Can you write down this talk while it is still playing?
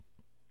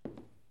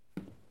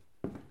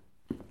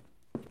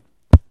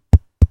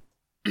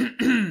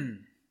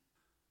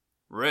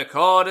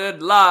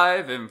Recorded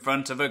live in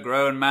front of a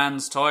grown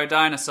man's toy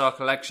dinosaur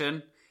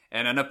collection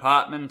in an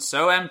apartment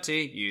so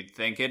empty you'd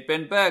think it'd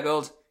been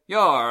burgled.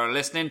 You're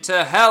listening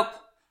to Help!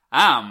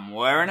 I'm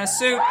wearing a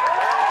suit.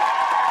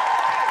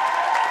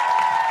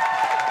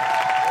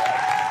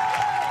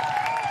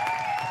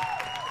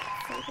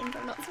 I think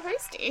I'm not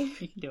supposed to.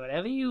 You can do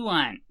whatever you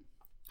want.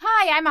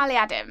 Hi, I'm Ali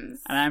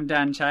Adams. And I'm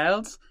Dan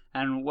Childs,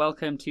 and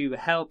welcome to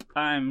Help!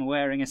 I'm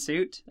Wearing a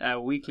Suit, a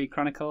weekly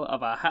chronicle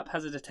of our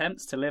haphazard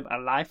attempts to live a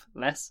life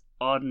less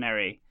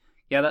ordinary.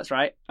 Yeah, that's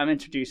right, I'm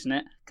introducing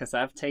it, because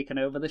I've taken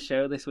over the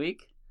show this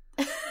week.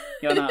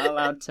 You're not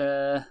allowed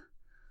to...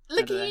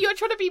 Look at you, you're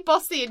trying to be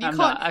bossy and you I'm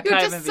can't. not. I You're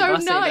can't just even so be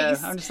bossy,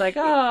 nice. no. I'm just like,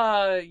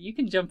 you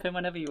can jump in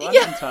whenever you want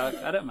Yeah. and talk.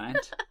 I don't mind.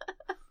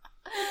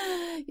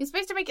 You're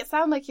supposed to make it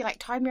sound like you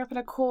tied me up in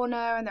a corner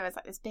and there was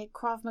this big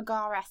Krav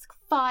Maga-esque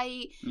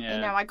fight. Yeah.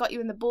 You know, I got you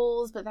in the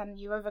balls, but then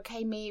you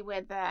overcame me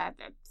with the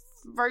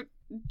throat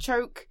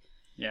choke.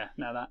 Yeah,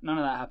 none of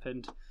that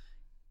happened.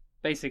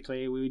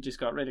 Basically, we just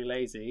got really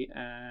lazy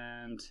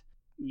and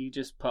you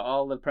just put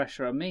all the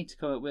pressure on me to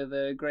come up with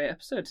a great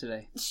episode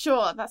today.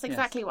 Sure, that's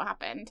exactly what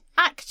happened.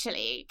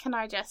 Actually, can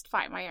I just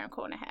fight my own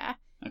corner here?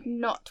 Okay.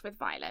 Not with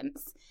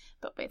violence,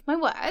 but with my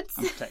words.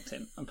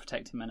 I'm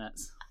protecting my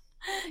nuts.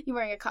 You're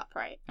wearing a cup,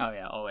 right? Oh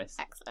yeah, always.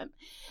 Excellent.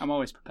 I'm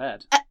always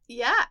prepared.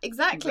 Yeah,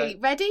 exactly. Okay.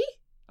 Ready?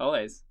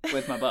 Always.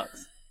 With my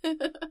box.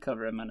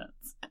 Covering my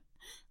nuts.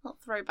 I'll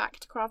throw back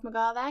to Krav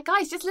Maga there.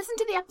 Guys, just listen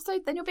to the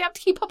episode, then you'll be able to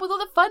keep up with all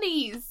the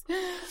funnies.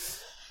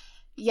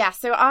 Yeah,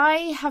 so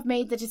I have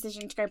made the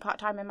decision to go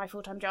part-time in my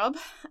full-time job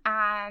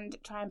and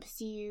try and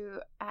pursue...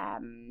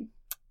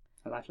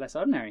 A life less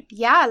ordinary.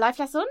 Yeah, life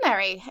less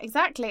ordinary.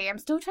 Exactly. I'm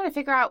still trying to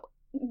figure out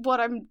what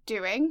I'm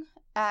doing.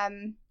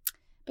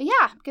 But yeah,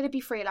 I'm going to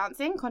be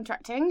freelancing,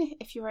 contracting.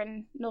 If you're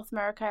in North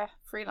America,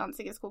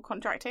 freelancing is called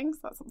contracting, so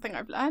that's something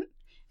I've learned.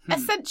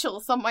 Essential,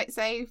 some might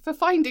say, for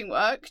finding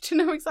work, to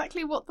know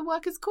exactly what the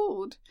work is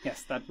called.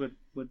 Yes, that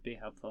would be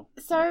helpful.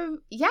 So,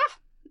 yeah,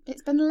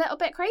 it's been a little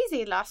bit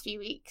crazy the last few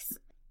weeks.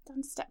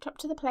 Dan stepped up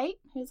to the plate.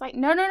 He was like,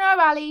 no,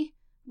 Ali,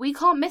 we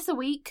can't miss a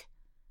week.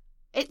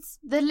 It's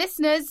the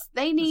listeners,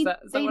 they need...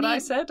 Is that what I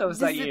said, or was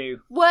that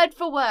you? Word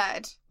for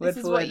word. Word This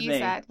is for what word you me.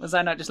 said. Was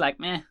I not just like,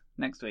 meh,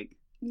 next week?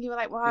 You were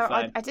like, Be well,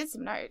 fine. I did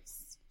some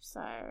notes,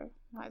 so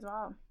might as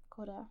well.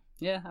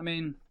 Yeah, I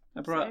mean, I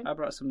Episode.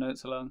 brought some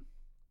notes along.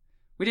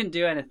 We didn't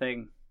do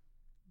anything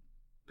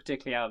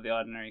particularly out of the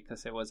ordinary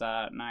because it was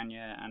our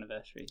 9-year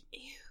anniversary. Ew,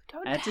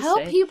 don't I had to tell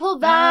say- people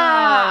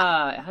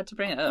that. I had to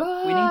bring it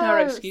up. We need our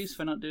Gross. excuse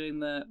for not doing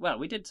the... Well,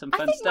 we did some I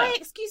fun think stuff. my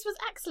excuse was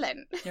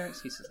excellent. Your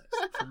excuse is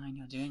like, fine,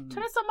 you're doing...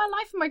 Trying to sort my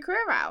life and my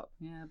career out.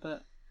 Yeah,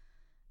 but...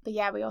 But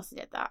yeah, we also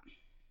did that.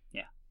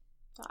 Yeah.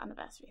 That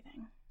anniversary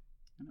thing.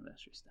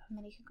 Anniversary stuff.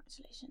 Many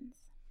congratulations.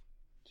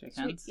 Shake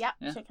Should we- hands? Yeah,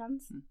 Yeah. shake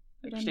hands. Mm.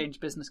 We don't Exchange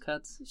business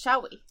cards?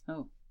 Shall we?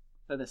 Oh,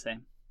 they're the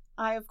same.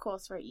 I, of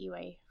course, wrote you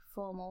a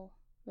formal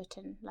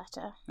written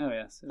letter Oh,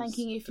 yes. It was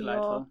thanking you for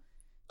delightful. your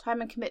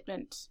time and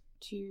commitment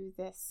to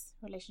this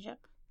relationship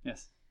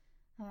Yes.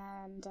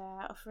 and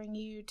offering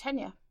you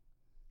tenure.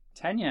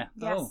 Tenure?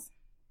 Yes. Oh,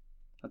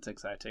 that's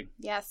exciting.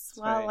 Yes,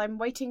 It's well, very- I'm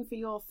waiting for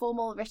your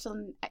formal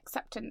written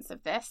acceptance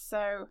of this,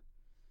 so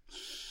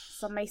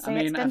some may say I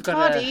mean, it's been I've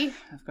got tardy.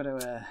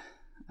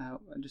 I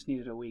just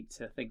needed a week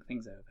to think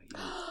things over. You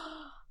know?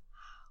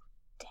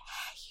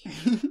 Dare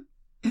you?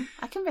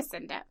 I can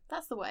rescind it.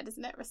 That's the word,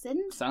 isn't it?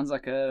 Rescind? Sounds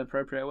like an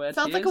appropriate word.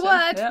 Sounds to like use, a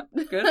word.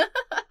 Yeah, good.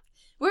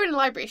 We're in a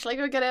library. Shall I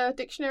go get a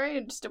dictionary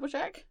and just double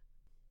check?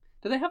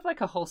 Do they have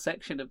like a whole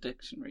section of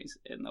dictionaries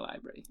in the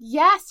library?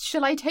 Yes.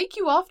 Shall I take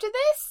you after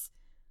this?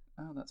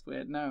 Oh, that's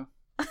weird. No.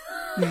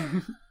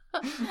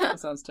 That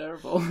sounds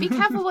terrible. Be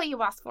careful what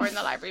you ask for in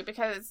the library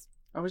because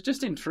I was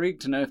just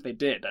intrigued to know if they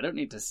did. I don't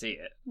need to see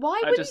it. why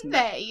I wouldn't just-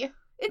 they?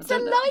 It's a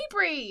don't know.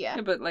 library.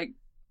 Yeah, but like,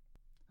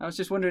 I was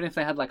just wondering if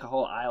they had like a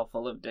whole aisle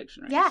full of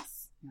dictionaries.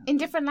 Yes, Yeah. in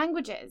different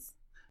languages.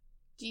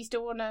 Do you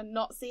still want to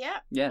not see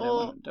it? Yeah,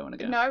 Or... don't want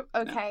to go. No?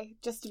 Okay,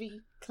 just to be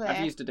clear.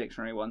 I've used a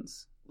dictionary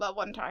once. Well,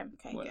 one time.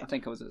 Okay, Well, I good.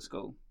 think I was at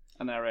school,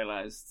 and then I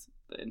realised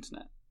the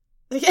internet.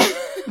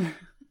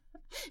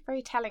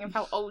 Very telling of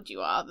how old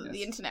you are that the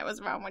Yes. internet was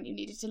around when you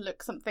needed to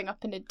look something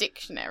up in a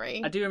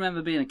dictionary. I do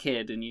remember being a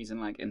kid and using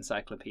like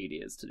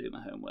encyclopedias to do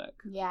my homework.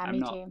 Yeah, I'm me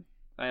not- too.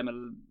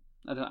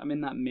 I'm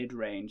in that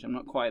mid-range. I'm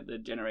not quite the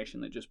generation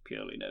that just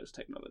purely knows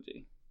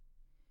technology.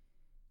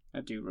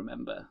 I do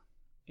remember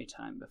a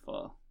time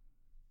before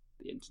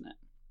the internet.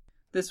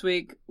 This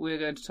week, we're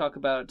going to talk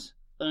about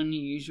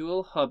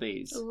unusual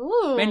hobbies.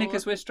 Ooh. Mainly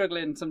because we're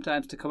struggling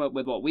sometimes to come up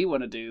with what we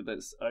want to do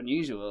that's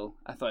unusual.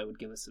 I thought it would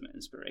give us some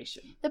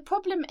inspiration. The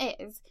problem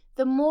is,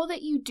 the more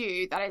that you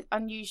do that is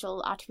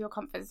unusual, out of your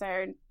comfort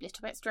zone, a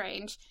little bit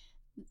strange,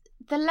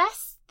 the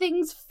less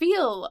things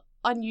feel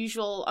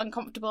unusual,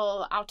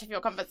 uncomfortable, out of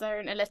your comfort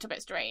zone, a little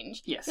bit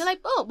strange. Yes. You're like,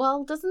 oh,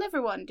 well, doesn't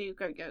everyone do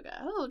go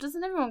yoga? Oh,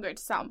 doesn't everyone go to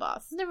sound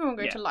baths? Doesn't everyone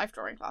go Yeah. to life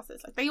drawing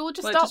classes? Like, they all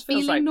just Well, it start just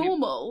feels feeling like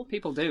normal.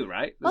 People do,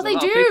 right? Well, There's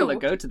they a lot of people do. that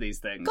go to these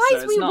things. Guys, so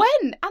it's we not...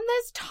 went, and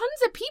there's tons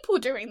of people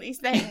doing these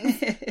things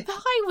that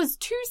I was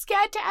too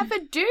scared to ever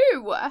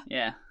do.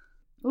 Yeah.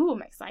 Ooh,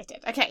 I'm excited.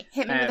 Okay,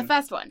 hit me with the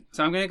first one.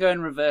 So I'm going to go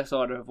in reverse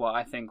order of what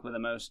I think were the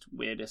most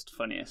weirdest,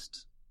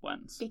 funniest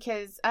ones.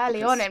 Because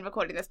early on in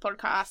recording this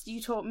podcast,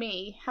 you taught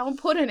me how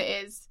important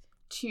it is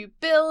to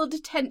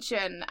build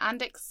tension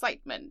and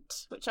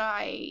excitement, which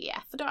I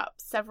effed up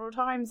several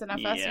times in our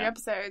first few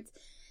episodes.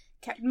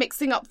 Kept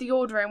mixing up the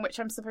order in which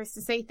I'm supposed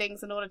to say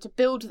things in order to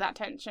build that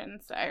tension.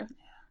 So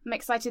I'm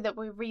excited that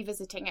we're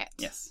revisiting it.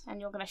 Yes.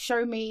 And you're going to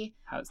show me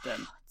how it's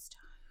done.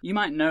 You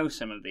might know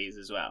some of these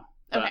as well.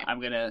 But okay. I'm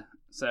going to...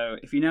 So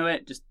if you know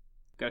it, just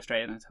go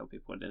straight in and tell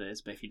people what it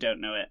is. But if you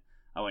don't know it,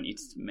 I want you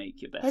to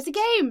make your best... There's a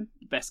game!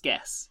 Best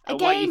guess. A at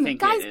game! What you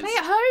think Guys, it is. play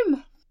at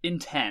home! In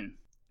 10.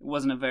 It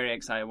wasn't a very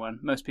exciting one.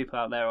 Most people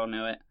out there all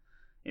know it.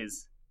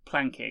 Is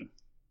planking.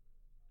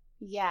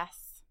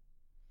 Yes.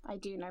 I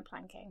do know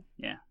planking.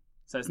 Yeah.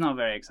 So it's not a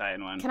very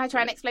exciting one. Can I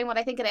try and explain what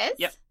I think it is?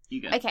 Yep,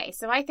 you go. Okay,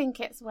 so I think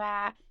it's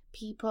where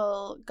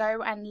people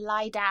go and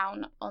lie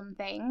down on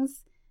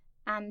things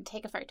and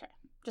take a photo.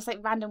 Just like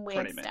random weird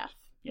Pretty much. stuff.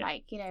 Yeah.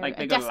 Like, you know, Like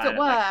a desk at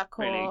work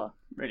or...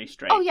 Really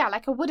straight. Oh, yeah,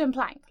 like a wooden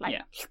plank. Like...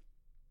 Yeah.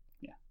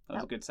 Yeah, that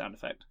was a good sound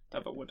effect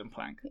of a wooden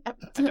plank. I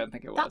don't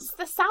think it was. That's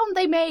the sound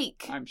they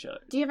make. I'm sure.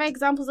 Do you have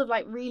examples of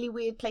like really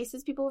weird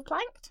places people have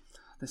planked?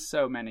 There's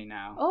so many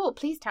now. Oh,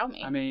 please tell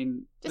me. I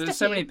mean, Just there's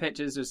so many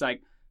pictures. There's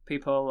like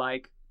people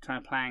like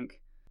trying to plank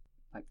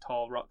like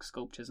tall rock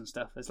sculptures and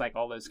stuff. There's like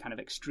all those kind of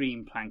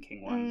extreme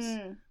planking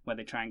ones where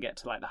they try and get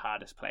to like the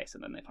hardest place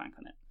and then they plank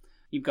on it.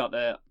 You've got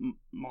the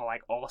more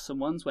like awesome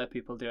ones where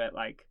people do it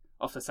like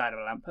off the side of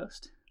a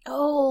lamppost.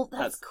 Oh,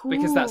 that's cool.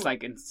 Because that's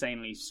like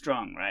insanely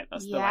strong, right?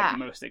 That's the Yeah. like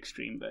most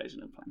extreme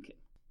version of planking.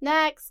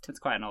 Next. It's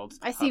quite an old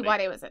I see hobby. why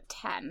it was at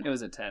 10. It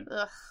was a 10.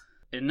 Ugh.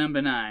 In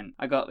number 9,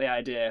 I got the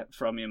idea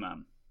from your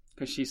mum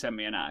because she sent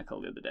me an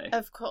article the other day.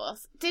 Of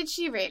course. Did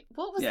she read?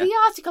 What was Yeah. the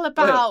article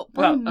about?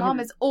 Well, My mum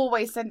is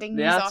always sending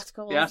news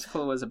articles. The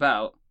article was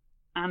about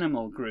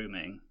animal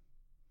grooming.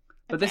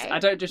 But this, Okay. I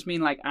don't just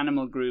mean like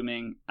animal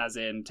grooming as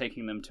in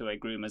taking them to a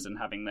groomer's and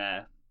having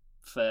their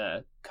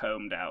fur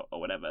combed out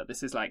or whatever.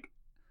 This is like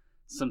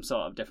some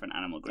sort of different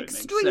animal grooming.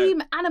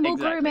 Extreme animal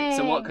exactly. grooming.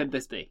 So what could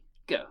this be?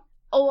 Go.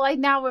 Oh, I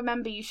now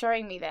remember you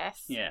showing me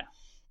this. Yeah.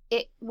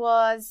 It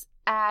was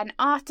an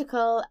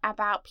article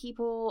about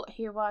people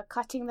who were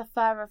cutting the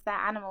fur of their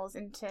animals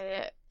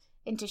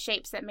into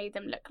shapes that made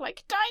them look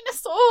like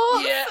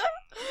dinosaurs. Yeah.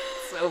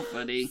 So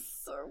funny.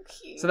 So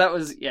cute. So that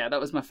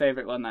was my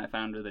favourite one that I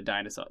found with the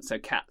dinosaurs. So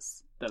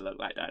cats that look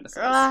like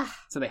dinosaurs. Ugh.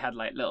 So they had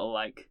like little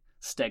like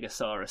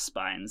stegosaurus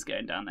spines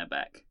going down their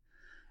back.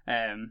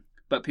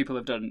 But people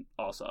have done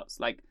all sorts.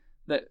 Like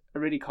a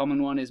really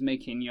common one is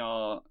making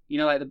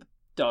like the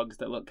dogs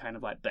that look kind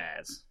of like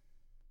bears.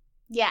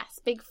 Yes,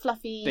 big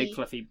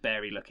fluffy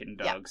Berry looking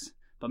dogs.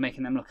 But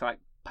making them look like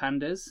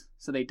pandas.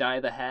 So they dye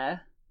the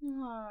hair.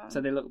 Oh,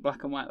 So they look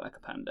black and white like a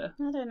panda.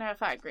 I don't know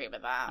if I agree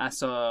with that. I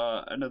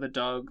saw another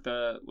dog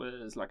that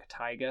was like a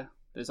tiger.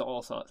 There's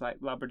all sorts, like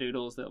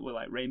labradoodles that were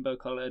like rainbow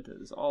coloured.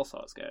 There's all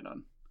sorts going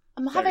on.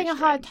 I'm Very having a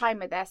hard strange. time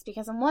with this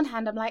because on one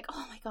hand I'm like,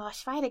 oh my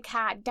gosh, if I had a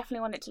cat, I'd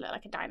definitely want it to look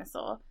like a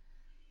dinosaur.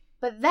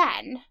 But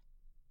then,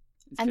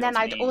 I'd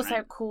mean, also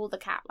right? call the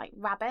cat like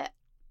Rabbit.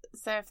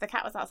 So if the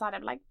cat was outside,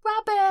 I'd be like,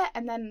 Rabbit!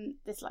 And then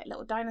this like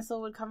little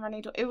dinosaur would come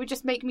running. It would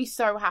just make me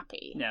so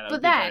happy. Yeah, that but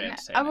would be very then,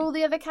 entertaining. are all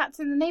the other cats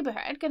in the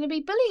neighbourhood going to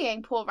be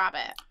bullying poor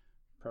Rabbit?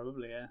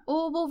 Probably, yeah.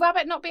 Or will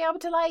Rabbit not be able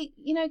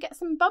to get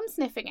some bum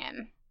sniffing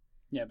in?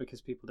 Yeah,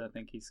 because people don't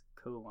think he's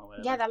cool or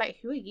whatever. Yeah, they're like,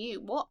 who are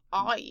you? What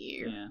are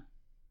you? Yeah.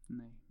 And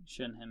they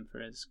shun him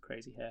for his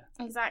crazy hair.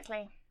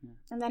 Exactly. Yeah.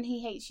 And then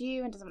he hates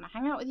you and doesn't want to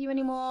hang out with you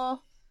anymore.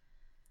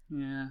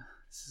 Yeah,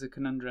 this is a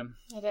conundrum.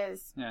 It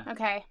is. Yeah.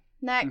 Okay,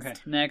 next. Okay,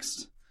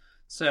 next.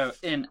 So,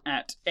 in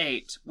at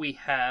 8, we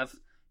have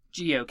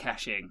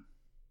geocaching.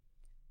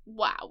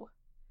 Wow.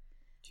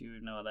 Do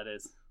you know what that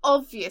is?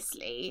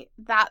 Obviously,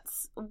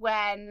 that's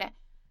when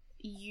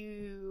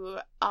you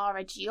are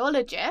a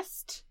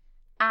geologist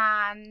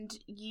and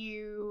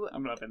you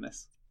I'm loving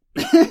this.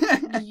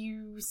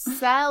 you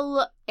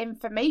sell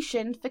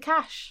information for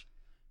cash.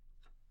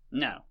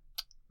 No.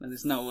 That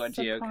is not what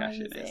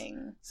geocaching is.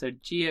 Surprising. So,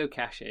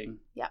 geocaching,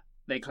 Yep.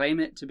 they claim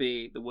it to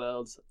be the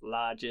world's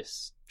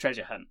largest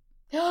treasure hunt.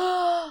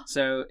 Wait,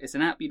 So, it's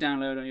an app you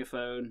download on your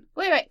phone.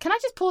 can I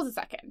just pause a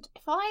second?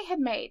 If I had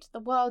made the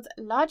world's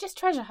largest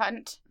treasure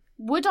hunt,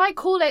 would I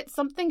call it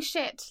something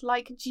shit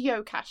like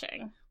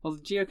geocaching? Well,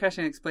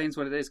 geocaching explains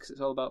what it is because it's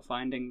all about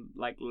finding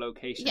like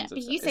locations. Yeah, of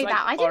but stuff. you It's say like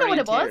that. I didn't know what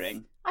it was.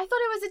 orienteering. I thought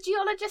it was a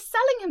geologist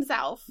selling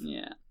himself.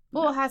 Yeah.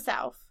 Or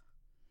herself.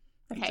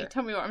 Okay, Exactly.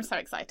 tell me what I'm so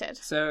excited.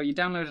 So you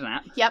download an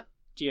app, Yep,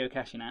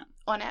 geocaching app,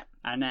 on it.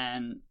 and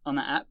then on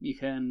that app you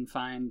can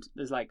find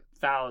there's like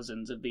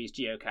thousands of these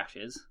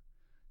geocaches,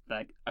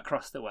 like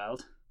across the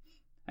world.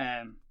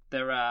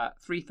 There are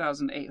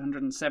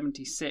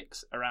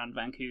 3,876 around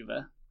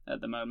Vancouver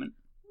at the moment.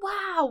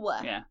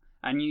 Wow. Yeah.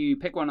 And you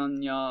pick one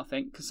on your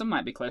thing, because some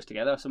might be close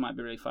together, some might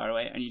be really far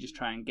away, and you just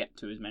try and get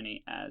to as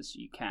many as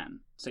you can.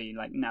 So you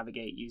like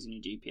navigate using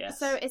your GPS.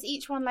 So is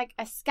each one like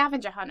a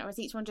scavenger hunt, or is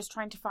each one just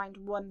trying to find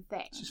one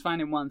thing? It's just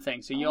finding one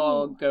thing. So Oh.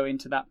 you're going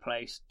to that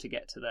place to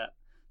get to that.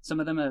 some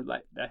of them are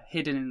like they're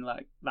hidden in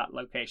like that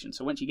location.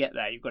 So once you get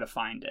there, you've got to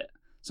find it.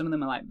 Some of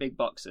them are like big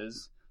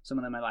boxes. Some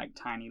of them are like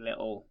tiny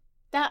little.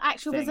 They're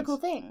actual things. physical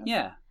things.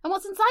 Yeah. And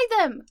what's inside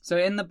them? So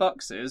in the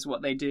boxes,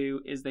 what they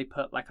do is they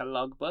put like a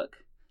logbook.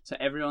 So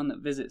everyone that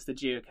visits the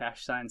geocache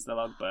signs the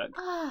logbook.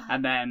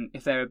 And then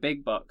if they're a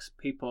big box,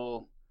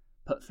 people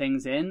put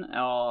things in,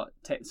 or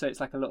so it's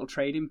like a little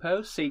trading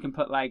post. So you can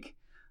put like,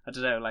 I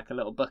don't know, like a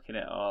little book in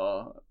it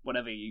or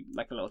whatever, you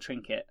like a little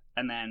trinket.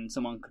 And then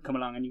someone could come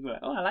along and you go like,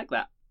 oh, I like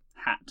that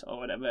hat or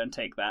whatever, and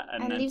take that.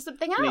 And then leave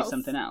something else. Leave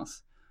something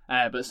else.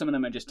 But some of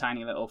them are just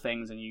tiny little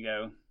things, and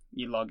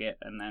you log it,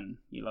 and then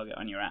you log it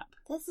on your app.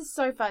 This is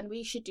so fun.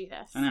 We should do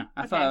this. I know.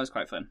 I thought that was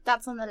quite fun.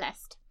 That's on the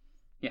list.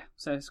 Yeah,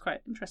 so it's quite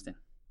interesting.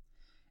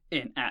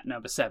 In at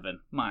number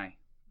 7, my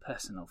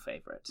personal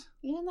favourite.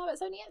 Even though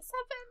it's only at 7.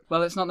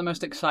 Well, it's not the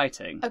most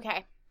exciting.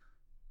 Okay.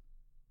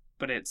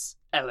 But it's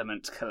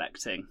element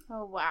collecting.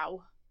 Oh,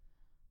 wow.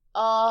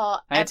 Oh,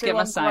 I had to get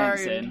my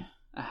science groaned. in.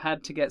 I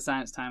had to get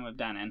science time with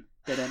Dan in.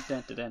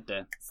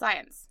 Da-da-da-da-da-da.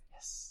 Science.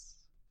 Yes.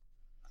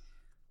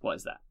 What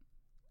is that?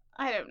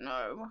 I don't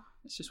know.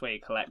 It's just where you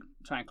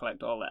try and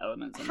collect all the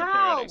elements on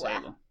How? the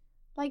periodic table.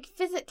 Like,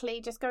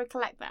 physically, just go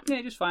collect them.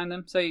 Yeah, just find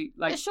them. So,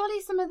 But surely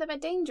some of them are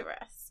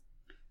dangerous.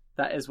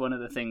 that is one of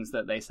the things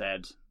that they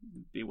said,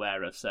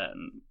 beware of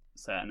certain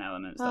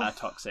elements that are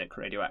toxic,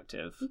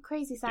 radioactive. You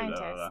crazy scientists.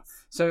 Blah, blah, blah.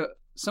 So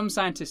some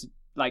scientists,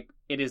 like,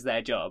 it is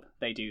their job.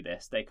 They do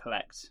this. They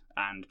collect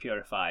and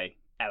purify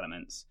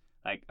elements.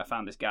 Like, I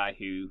found this guy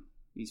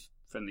he's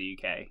from the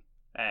UK.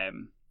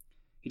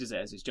 He does it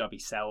as his job. He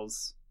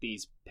sells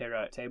these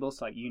periodic tables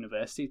to, like,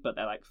 universities, but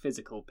they're like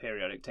physical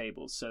periodic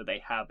tables. So they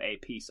have a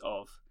piece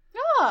of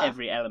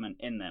every element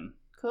in them.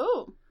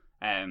 Cool.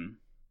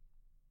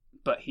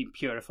 But he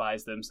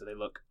purifies them so they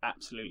look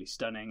absolutely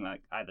stunning,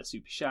 like either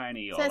super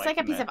shiny or. So it's like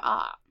a piece of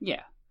art.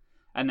 Yeah,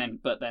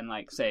 but then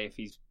like say if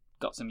he's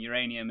got some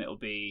uranium, it'll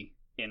be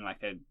in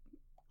like a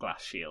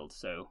glass shield,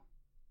 so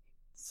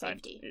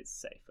Safety. It's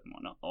safe and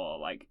whatnot. Or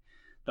like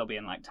they'll be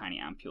in like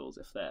tiny ampules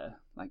if they're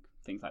like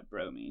things like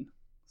bromine,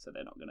 so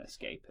they're not going to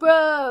escape.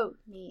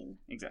 Bromine.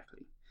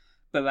 Exactly,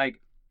 but like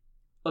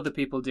other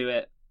people do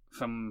it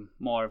from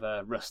more of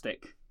a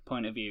rustic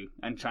point of view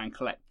and try and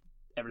collect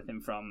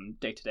everything from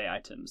day-to-day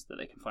items that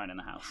they can find in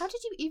the house. How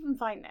did you even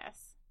find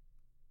this?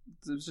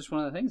 It was just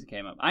one of the things that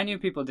came up. I knew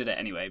people did it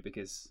anyway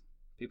because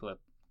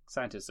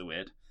scientists are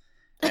weird.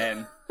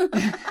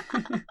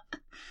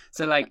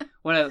 So like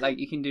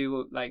you can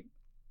do like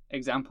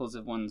examples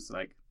of ones,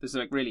 like there's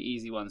like really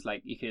easy ones,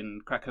 like you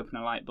can crack open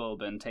a light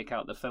bulb and take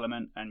out the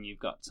filament and you've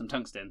got some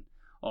tungsten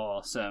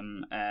or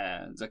some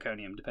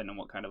zirconium, depending on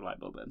what kind of light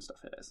bulb and stuff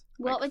it is.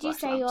 What like would you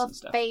flash say your lamps and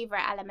stuff.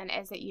 favourite element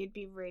is that you'd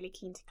be really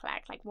keen to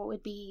collect? Like, what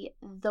would be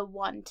the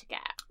one to get?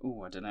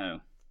 Oh, I don't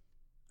know.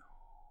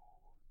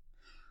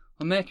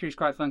 Well, mercury's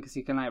quite fun because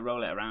you can like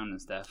roll it around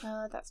and stuff.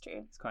 Oh, that's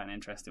true. It's quite an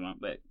interesting one,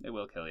 but it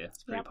will kill you.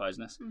 It's pretty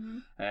poisonous.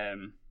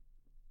 Mm-hmm.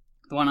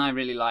 The one I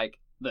really like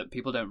that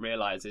people don't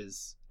realise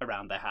is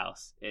around their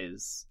house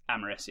is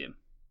americium,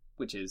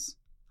 which is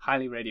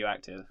highly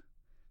radioactive,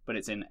 but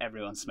it's in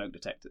everyone's smoke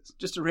detectors.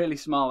 Just a really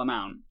small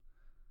amount.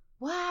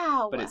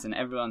 Wow. But it's in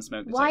everyone's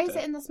smoke detector. Why is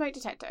it in the smoke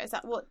detector? Is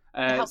that what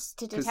helps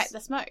to detect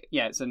the smoke?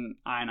 Yeah, it's an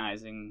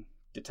ionizing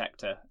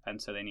detector,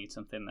 and so they need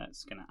something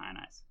that's going to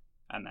ionize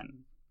and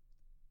then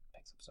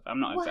picks up stuff. I'm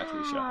not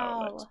exactly sure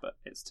how it works, but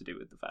it's to do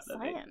with the fact that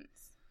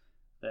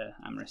the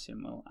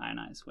americium will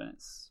ionize when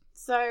it's...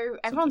 So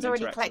everyone's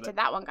already collected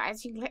that one,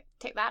 guys. You can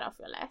tick that off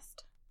your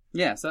list.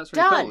 Yeah, so that's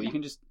really cool. You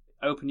can just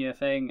open your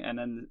thing, and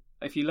then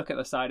if you look at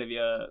the side of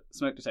your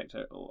smoke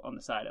detector, or on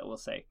the side, it will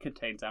say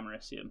contains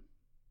americium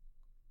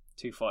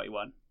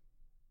 241,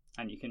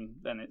 and you can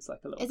then it's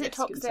like a little. Is it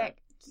toxic? Inside.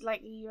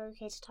 Like, are you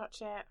okay to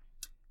touch it?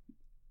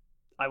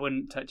 I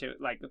wouldn't touch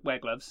it. Like, wear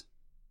gloves.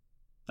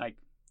 Like,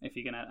 if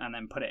you're gonna, and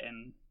then put it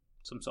in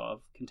some sort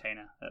of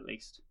container at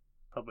least,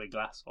 probably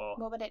glass or.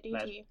 What would it do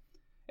lead. to you?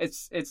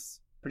 It's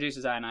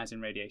produces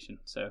ionizing radiation,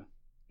 so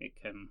it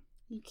can.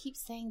 You keep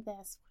saying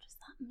this. What does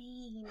that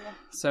mean?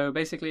 So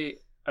basically,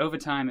 over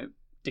time, it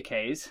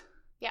decays.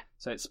 Yeah.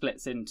 So it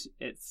splits into,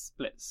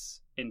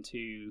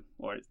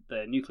 or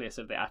the nucleus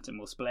of the atom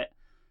will split.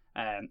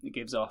 It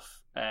gives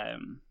off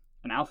an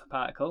alpha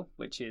particle,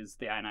 which is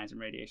the ionizing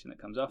radiation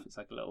that comes off. It's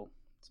like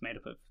it's made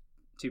up of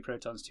 2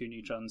 protons, 2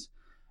 neutrons.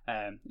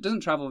 It doesn't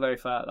travel very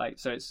far. Like,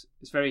 so it's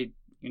very,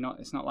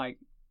 it's not like,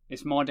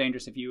 it's more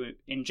dangerous if you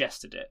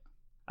ingested it,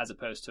 as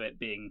opposed to it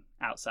being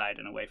outside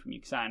and away from you.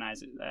 Because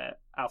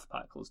alpha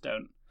particles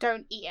don't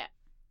eat it.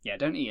 Yeah,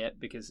 don't eat it,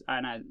 because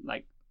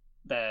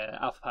the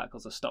alpha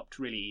particles are stopped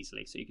really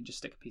easily. So you can just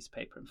stick a piece of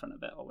paper in front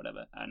of it or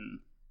whatever,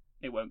 and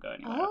it won't go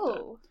anywhere.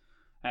 Oh.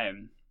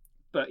 After.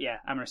 But yeah,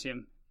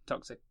 americium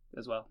toxic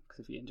as well, because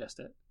if you ingest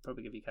it,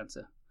 probably give you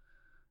cancer.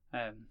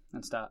 And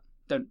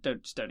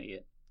don't eat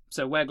it.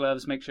 So wear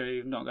gloves. Make sure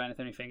you've not got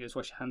anything on your fingers.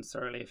 Wash your hands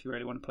thoroughly if you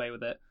really want to play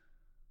with it.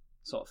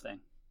 Sort of thing.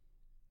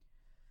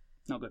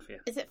 Not good for you.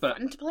 Is it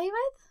fun to play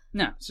with?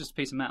 No, it's just a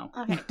piece of metal.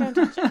 Okay, don't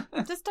touch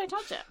it. Just don't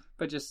touch it.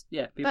 But just,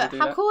 yeah, people do that.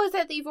 But how cool is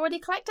it that you've already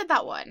collected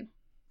that one?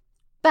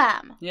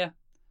 Bam. Yeah.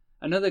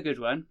 Another good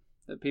one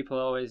that people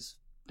always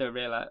don't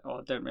realize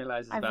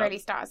is I've about. really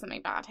started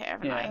something bad here,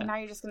 haven't I? Yeah. Now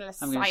you're just going to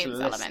list I'm going to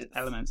science list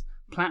elements.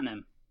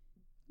 Platinum.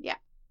 Yeah.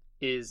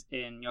 Is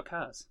in your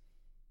cars,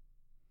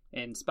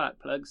 in spark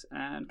plugs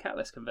and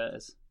catalyst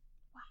converters.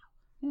 Wow.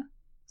 Yeah.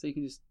 So you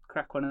can just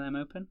crack one of them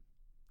open,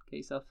 get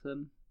yourself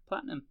some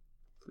platinum,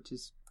 which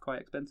is quite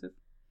expensive.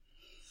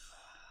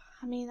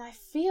 I mean, I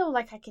feel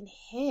like I can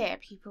hear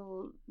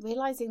people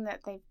realising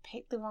that they've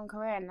picked the wrong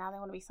career and now they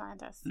want to be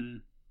scientists.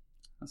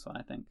 That's what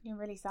I think. You're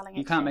really selling it.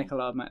 You can't make a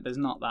lot of money. There's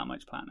not that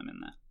much platinum in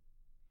there.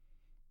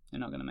 You're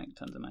not going to make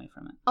tons of money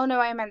from it. Oh no,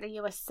 I meant that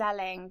you were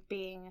selling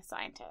being a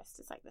scientist.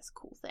 It's like this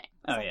cool thing.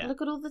 It's like, Yeah.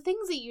 Look at all the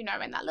things that you know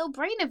in that little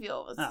brain of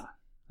yours.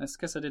 That's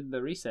because I did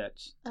the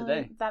research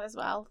today. That as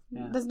well.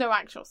 Yeah. There's no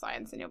actual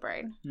science in your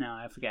brain. No,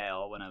 I forget it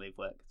all when I leave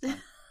work. So.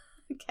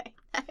 Okay,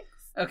 next.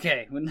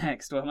 Okay, well,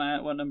 next. What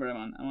number am I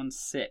on? I'm on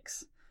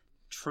 6.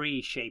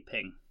 Tree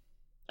shaping.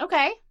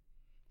 Okay.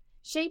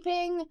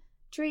 Shaping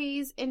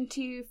trees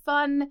into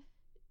fun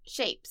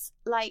shapes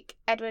like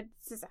Edward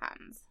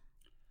Scissorhands.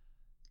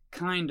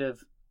 Kind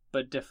of,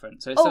 but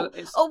different. So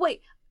it's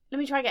Wait. Let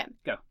me try again.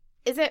 Go.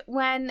 Is it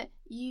when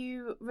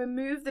you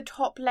remove the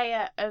top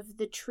layer of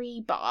the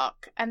tree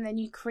bark and then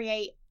you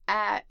create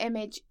an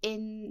image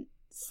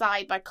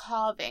inside by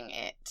carving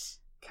it?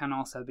 Can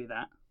also be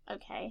that.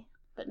 Okay,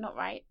 but not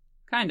right.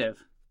 Kind of.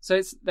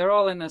 So they're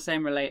all in the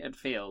same related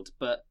field,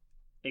 but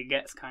it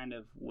gets kind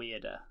of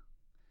weirder.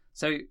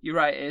 So you're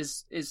right, it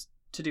is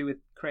to do with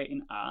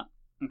creating art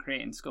and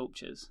creating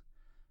sculptures,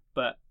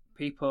 but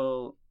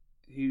people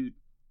who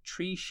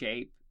tree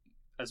shape,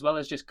 as well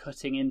as just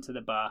cutting into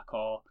the bark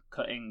or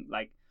cutting,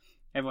 like,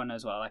 everyone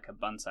knows what like a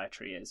bonsai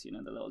tree is, you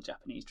know, the little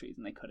Japanese trees,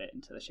 and they cut it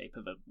into the shape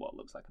of what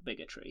looks like a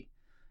bigger tree.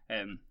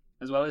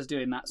 As well as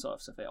doing that sort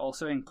of stuff, it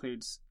also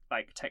includes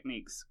like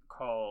techniques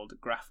called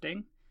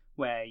grafting,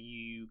 where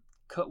you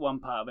cut one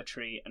part of a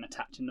tree and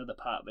attach another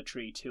part of a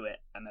tree to it,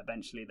 and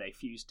eventually they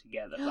fuse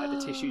together, like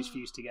the tissues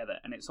fuse together,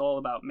 and it's all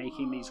about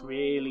making these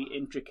really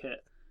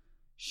intricate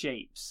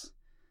shapes.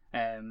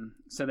 And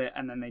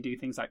then they do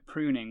things like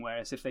pruning,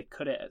 whereas if they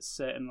cut it at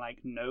certain like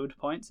node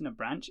points in a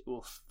branch, it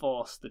will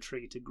force the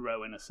tree to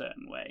grow in a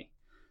certain way.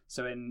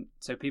 So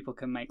people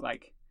can make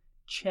like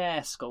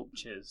chair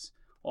sculptures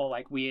or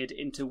like weird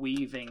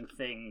interweaving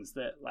things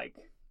that like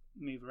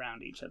move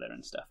around each other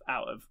and stuff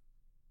out of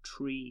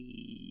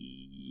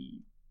tree.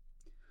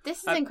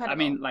 This is incredible. I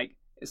mean, like,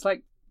 it's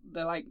like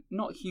they're like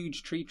not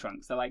huge tree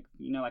trunks. They're like,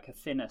 you know, like a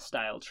thinner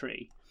style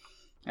tree.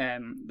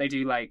 They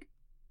do like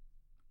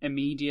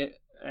immediate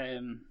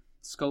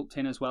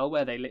sculpting as well,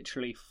 where they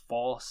literally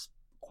force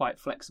quite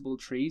flexible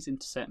trees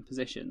into certain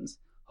positions,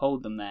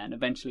 hold them there, and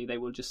eventually they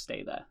will just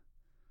stay there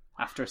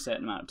after a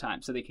certain amount of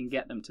time, so they can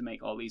get them to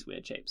make all these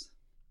weird shapes.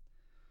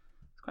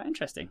 It's quite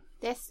interesting.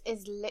 This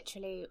is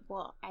literally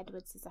what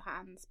Edward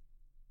Scissorhands,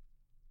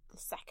 the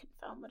second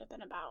film, would have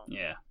been about.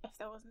 Yeah. If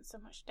there wasn't so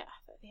much death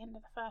at the end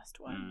of the first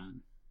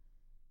one.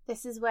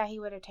 This is where he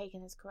would have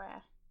taken his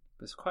career.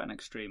 It's quite an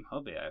extreme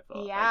hobby, I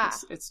thought. Yeah.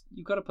 Like it's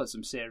you've got to put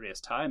some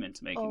serious time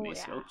into making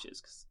these sculptures,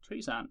 because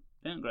trees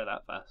don't grow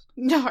that fast.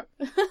 No.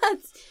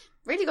 It's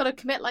really got to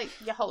commit like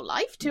your whole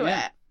life to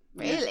it.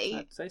 Really. Yeah,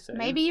 I'd say so.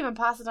 Maybe even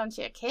pass it on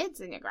to your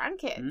kids and your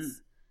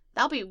grandkids.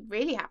 They'll be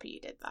really happy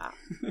you did that.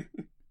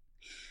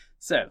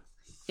 So,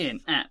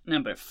 in at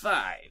number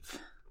 5,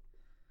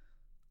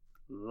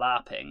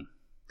 LARPing.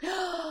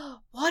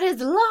 What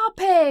is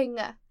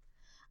LARPing?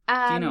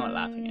 Do you know what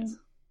LARPing is?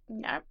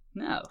 No.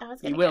 No. I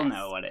was gonna You will guess.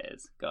 know what it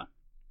is. Go on.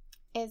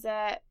 Is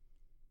it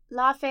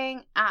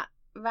laughing at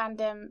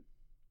random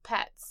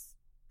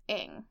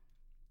pets-ing?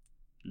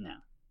 No.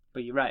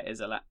 But you're right, it is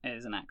an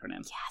acronym.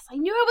 Yes, I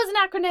knew it was an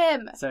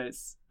acronym. So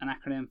it's an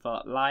acronym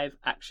for live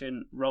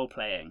action role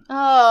playing.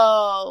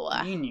 Oh.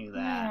 You knew that.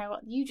 Yeah, well,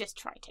 you just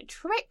tried to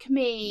trick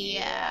me.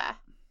 Yeah.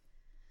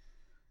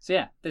 So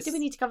yeah, this. Do we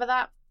need to cover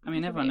that? I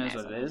mean, everyone knows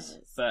what it is,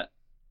 but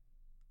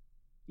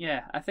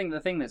yeah, I think the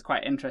thing that's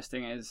quite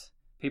interesting is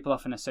people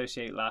often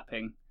associate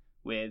LARPing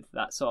with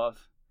that sort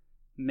of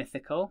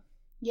mythical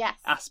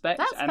aspect,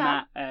 that's and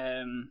fair.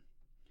 that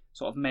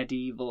sort of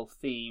medieval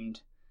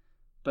themed.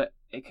 But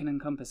it can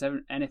encompass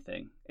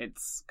anything.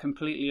 It's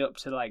completely up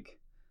to, like,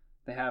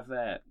 they have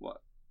the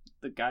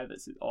guy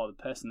or the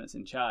person that's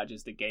in charge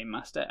is the game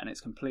master, and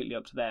it's completely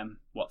up to them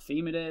what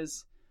theme it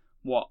is,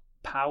 what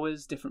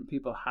powers different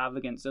people have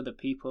against other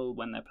people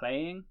when they're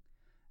playing.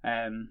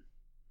 And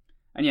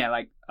yeah,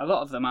 like, a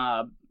lot of them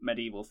are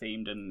medieval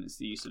themed, and it's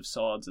the use of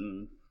swords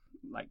and,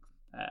 like,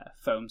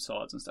 foam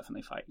swords and stuff, and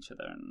they fight each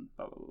other and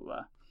blah, blah, blah,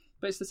 blah.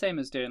 But it's the same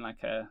as doing,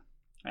 like, a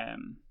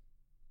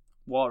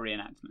war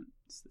reenactment.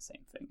 It's the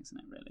same thing, isn't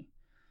it, really?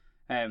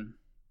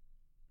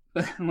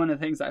 But one of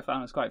the things that I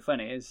found was quite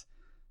funny is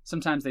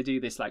sometimes they do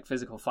this like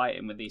physical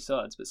fighting with these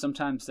swords, but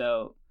sometimes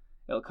it'll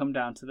come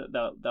down to that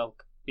they'll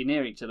be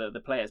near each other,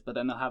 the players, but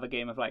then they'll have a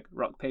game of like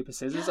rock, paper,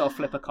 scissors or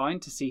flip a coin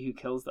to see who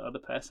kills the other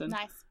person.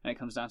 Nice. And it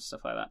comes down to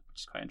stuff like that,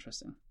 which is quite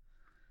interesting.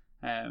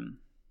 But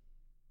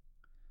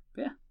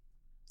yeah,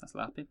 that's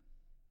LARPing.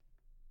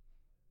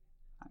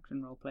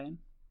 Action role playing.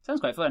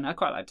 Sounds quite fun. I'd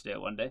quite like to do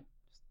it one day.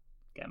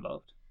 get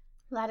involved.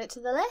 We'll add it to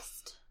the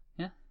list.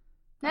 Yeah.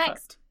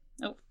 Next.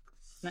 Oh,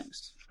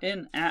 next.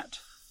 In at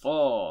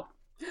 4.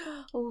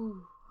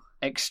 Ooh.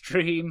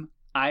 Extreme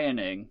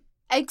ironing.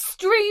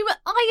 Extreme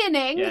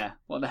ironing? Yeah.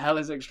 What the hell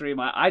is extreme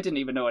ironing? I didn't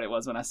even know what it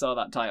was when I saw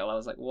that title. I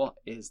was like, what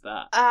is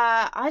that?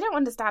 I don't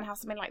understand how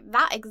something like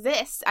that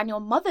exists and your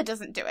mother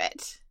doesn't do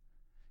it.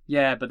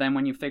 Yeah, but then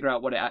when you figure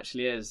out what it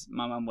actually is,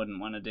 my mum wouldn't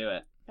want to do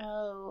it.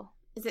 Oh.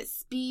 Is it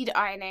speed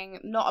ironing?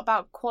 Not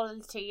about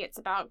quality, it's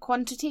about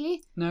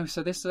quantity? No,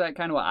 so this is like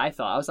kind of what I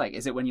thought. I was like,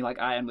 is it when you like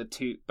iron with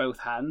both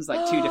hands,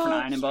 like 2 different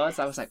ironing boards?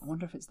 I was like, I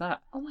wonder if it's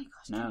that. Oh my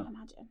gosh, I No. can't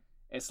imagine.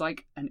 It's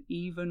like an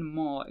even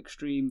more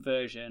extreme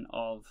version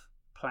of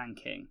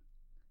planking,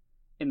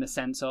 in the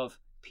sense of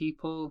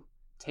people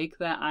take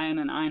their iron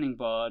and ironing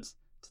boards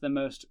to the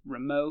most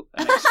remote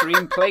and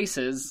extreme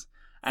places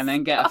and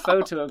then get a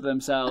photo of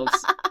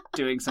themselves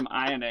doing some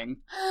ironing.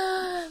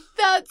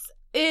 That's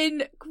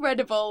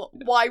incredible.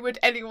 Why would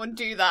anyone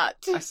do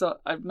that?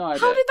 I've no idea.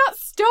 How did that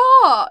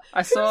start?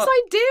 Whose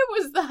idea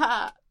was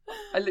that?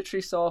 I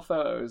literally saw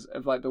photos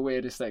of like the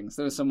weirdest things.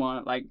 There was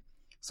someone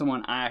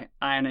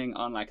ironing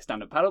on like a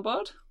stand-up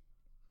paddleboard,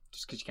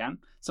 just because you can.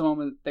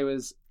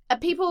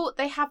 People,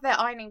 they have their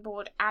ironing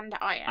board and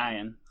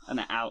iron, and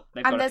they're out.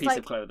 They've and got a piece like,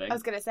 of clothing. I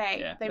was gonna say,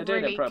 yeah, they've they're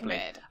doing really it properly.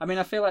 committed. I mean,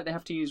 I feel like they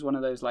have to use one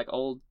of those like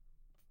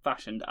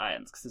old-fashioned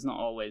irons because there's not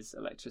always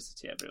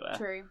electricity everywhere.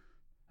 True.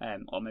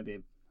 Or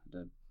maybe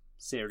the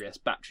serious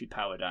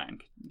battery-powered iron.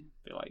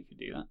 I feel like you could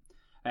do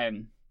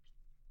that.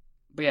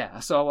 But yeah,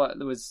 I saw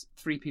there was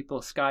 3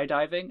 people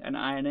skydiving and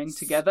ironing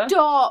together.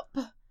 Stop!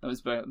 That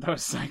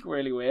was like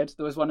really weird.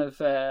 There was one of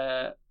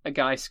a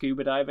guy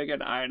scuba diving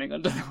and ironing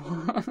under the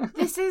water.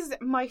 This is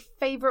my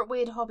favourite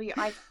weird hobby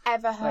I've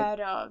ever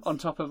heard of. On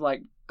top of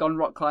like gone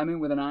rock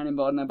climbing with an ironing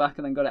board on their back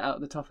and then got it out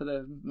at the top of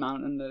the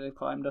mountain that they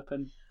climbed up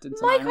and did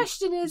some My ironing.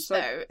 question is It's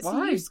like, though, so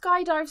why? you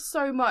skydive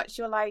so much,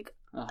 you're like,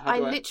 Oh, I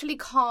literally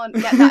can't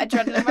get that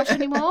adrenaline rush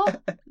anymore.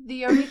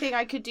 The only thing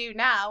I could do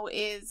now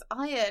is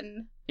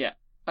iron. Yeah,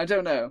 I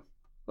don't know.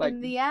 Like,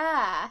 in the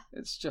air.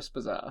 It's just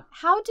bizarre.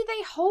 How do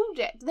they hold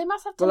it? They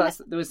must have to. Well,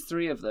 there was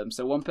 3 of them.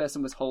 So one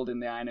person was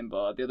holding the ironing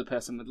board, the other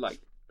person was like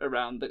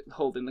around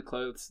holding the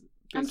clothes.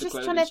 I'm just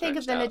trying to think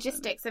of the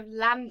logistics of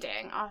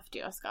landing after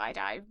your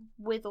skydive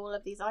with all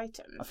of these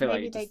items. I feel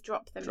Maybe like they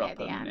drop them near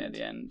the end. Near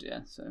the end,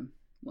 yeah. So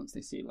once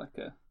they see like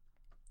a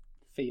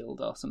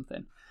field or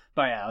something.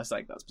 But yeah, I was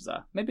like, that's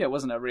bizarre. Maybe it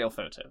wasn't a real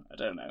photo. I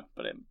don't know,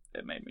 but it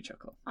made me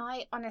chuckle.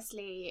 I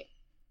honestly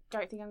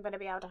don't think I'm going to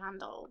be able to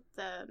handle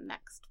the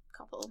next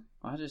couple.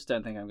 I just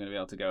don't think I'm going to be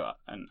able to go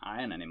and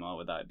iron anymore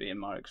without it being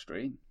more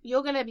extreme.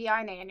 You're going to be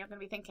ironing and you're going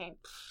to be thinking,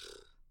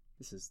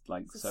 this is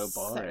like so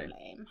boring. So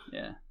lame.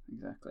 Yeah,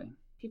 exactly.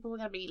 People are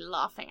going to be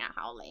laughing at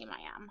how lame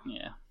I am.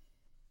 Yeah.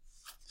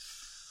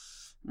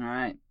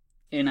 Alright.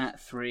 In at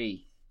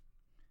 3.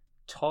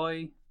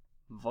 Toy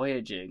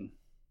voyaging.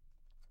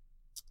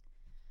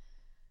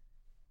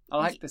 I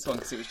like this one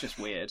because it was just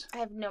weird. I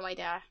have no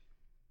idea.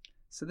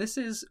 So this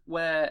is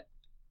where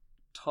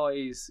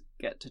toys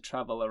get to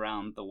travel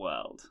around the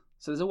world.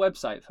 So there's a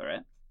website for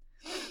it,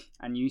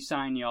 and you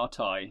sign your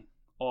toy,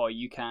 or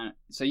you can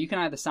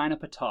either sign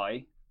up a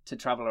toy to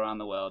travel around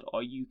the world,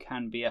 or you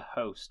can be a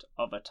host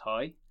of a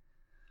toy.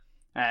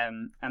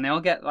 And they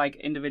all get like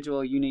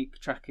individual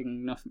unique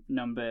tracking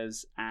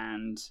numbers,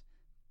 and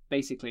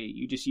basically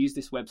you just use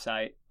this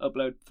website,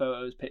 upload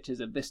photos,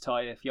 pictures of this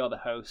toy if you're the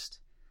host.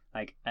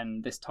 Like,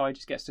 and this toy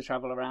just gets to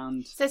travel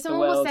around. So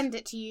someone will send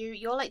it to you.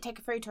 You'll like take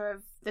a photo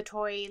of the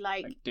toy,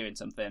 like doing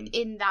something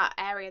in that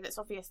area that's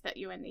obvious that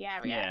you're in the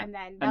area, yeah. and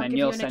then they'll give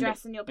you an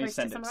address and you'll post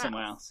it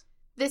somewhere else.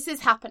 This is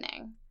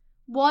happening.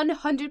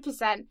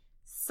 100%.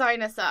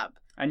 Sign us up.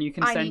 And you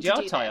can send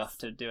your toy off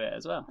to do it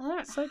as well.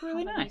 It's like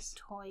really nice.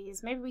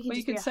 Toys. Maybe we can. Well,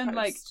 just you could send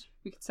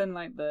we could send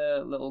like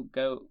the little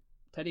goat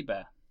teddy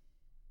bear.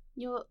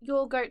 Your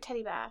goat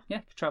teddy bear. Yeah,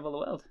 could travel the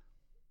world.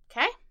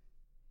 Okay.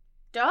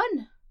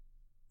 Done.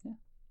 Yeah.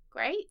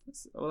 Great.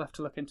 We'll have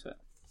to look into it.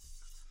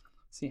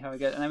 See how we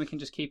go, and then we can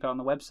just keep it on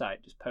the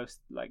website. Just post,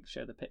 like,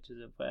 show the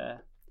pictures of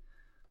where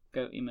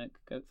goat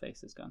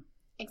face has gone.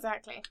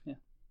 Exactly. Yeah.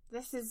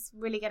 This is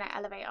really going to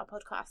elevate our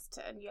podcast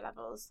to new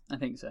levels. I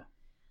think so.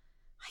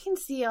 I can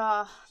see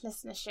our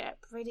listenership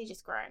really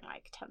just growing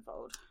like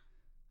tenfold.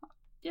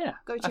 Yeah.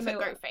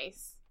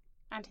 Goatface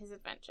and his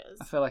adventures.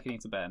 I feel like it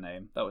needs a better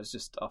name. That was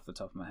just off the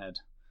top of my head.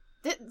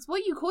 That's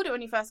what you called it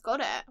when you first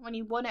got it, when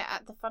you won it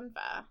at the fun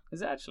fair.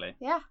 Is it actually?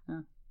 Yeah.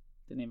 Oh,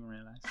 didn't even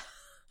realise.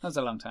 That was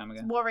a long time ago.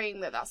 It's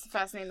worrying that that's the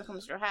first name that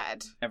comes to your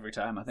head. Every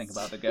time I think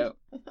about the goat.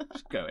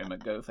 Just goat him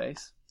at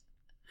Goatface.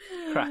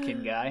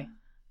 Cracking guy.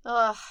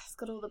 Ugh, he's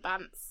got all the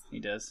bants. He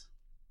does.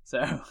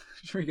 So,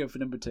 should we go for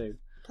number 2?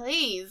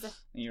 Please. Are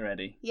you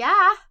ready?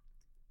 Yeah.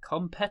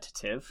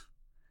 Competitive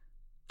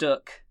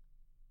duck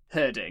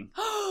herding.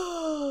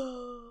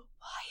 Why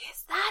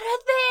is that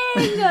a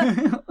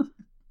thing?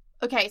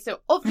 Okay, so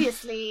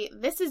obviously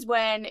this is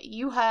when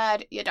you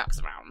herd your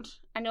ducks around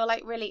and you're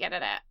like really good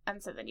at it,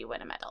 and so then you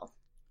win a medal.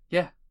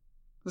 Yeah,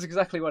 that's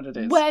exactly what it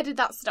is. Where did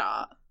that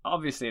start?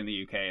 Obviously in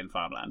the UK in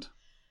farmland.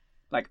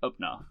 Like up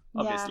north,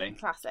 obviously. Yeah,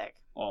 classic.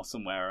 Or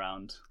somewhere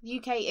around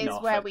UK is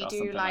Norfolk where we or do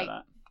something like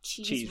that.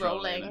 cheese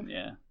rolling.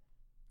 Yeah.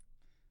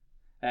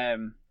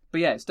 But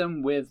yeah, it's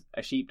done with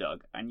a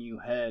sheepdog, and you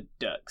herd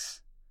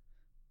ducks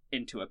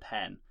into a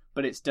pen.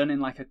 But it's done in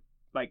like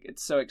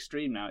it's so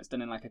extreme now. It's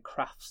done in like a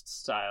crafts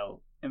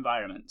style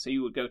environment. So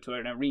you would go to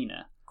an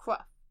arena.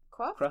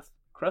 Crufts.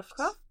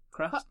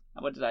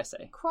 What did I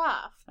say?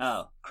 Crafts.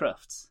 Oh,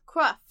 crufts.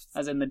 Crafts.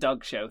 As in the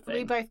dog show thing.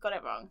 We both got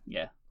it wrong.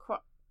 Yeah. Crufts.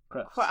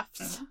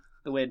 Crafts. Yeah.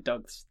 The weird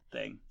dogs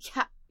thing.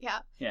 Yeah. Yeah.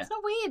 It's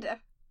not weird.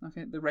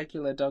 Okay, the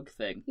regular dog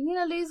thing. You're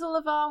going to lose all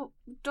of our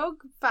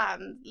dog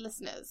fan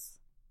listeners.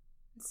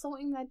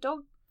 Insulting their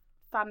dog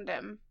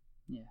fandom.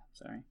 Yeah,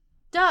 sorry.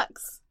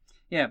 Ducks.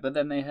 Yeah, but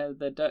then they herd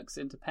their ducks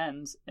into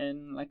pens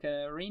in like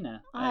an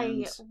arena.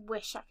 I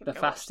wish I could the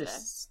go fastest watch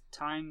this.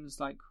 times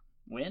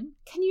win.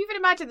 Can you even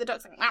imagine the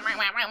ducks like That'd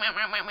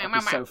be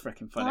so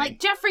freaking funny. They're like,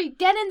 Jeffrey,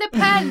 get in the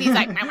pen. He's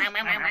like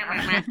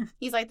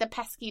he's like the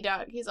pesky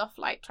duck. He's off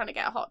like trying to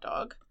get a hot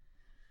dog.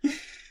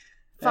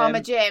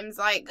 Farmer Jim's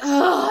like,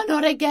 oh,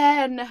 not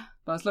again.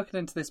 But I was looking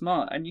into this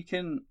more, and you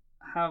can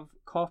have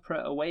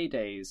corporate away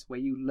days where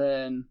you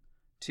learn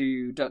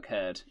to duck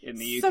herd in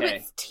the UK. So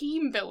it's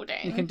team building.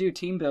 You can do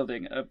team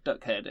building of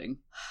duck herding.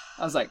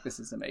 I was like, this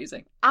is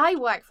amazing. I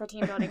work for a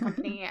team building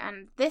company,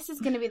 and this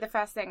is going to be the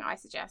first thing I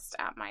suggest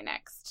at my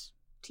next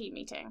team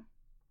meeting.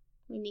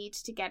 We need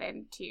to get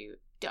into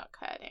duck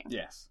herding.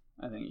 Yes,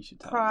 I think you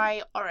should tell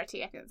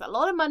Priority. I think there's a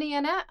lot of money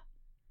in it.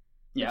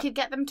 Yeah. You could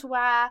get them to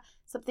wear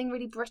something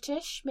really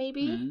British,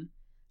 maybe.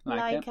 Mm-hmm.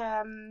 Like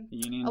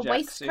Union a Jack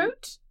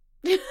waistcoat.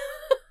 Can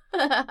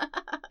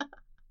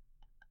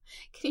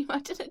you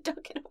imagine a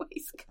duck in a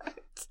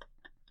waistcoat?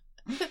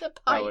 With a pipe.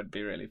 That would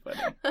be really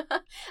funny. And no,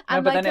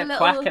 but like then it'd little...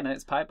 quack and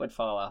its pipe would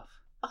fall off.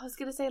 I was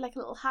going to say like a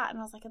little hat, and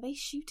I was like, are they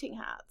shooting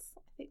hats?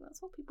 I think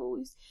that's what people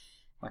use.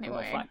 Like anyway, a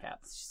little flat cap.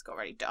 It's just got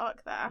really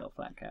dark there. A little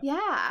flat cap.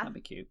 Yeah. That'd be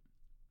cute.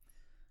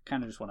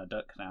 Kind of just want a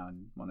duck now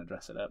and want to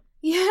dress it up.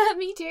 Yeah,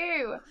 me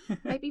too.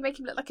 Maybe make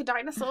him look like a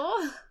dinosaur.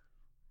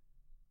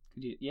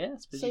 Could you? Yeah, I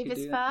suppose Shave you could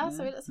his do fur that.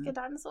 so he looks like a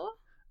dinosaur.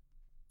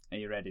 Are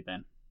you ready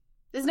then?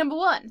 This is number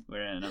one.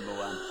 We're in number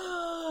one.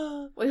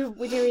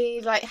 we do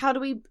we like? How do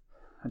we?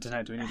 I don't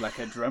know. Do we need like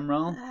a drum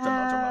roll?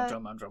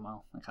 Drum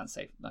roll. I can't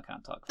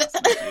talk fast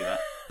enough to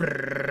do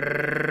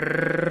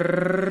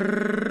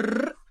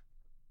that.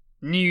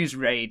 News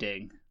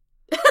raiding.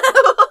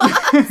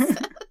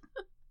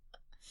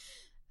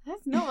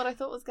 That's not what I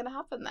thought was going to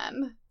happen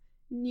then.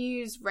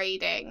 News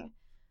raiding.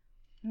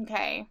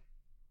 Okay.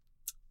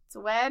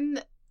 So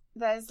when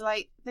there's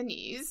like the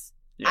news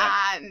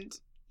and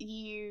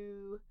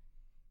you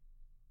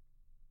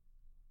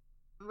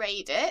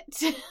raid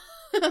it.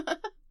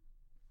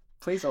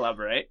 Please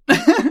elaborate. by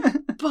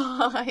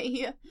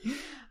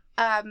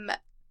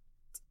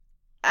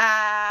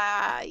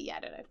I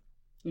don't know.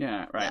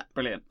 Yeah, right. Yeah.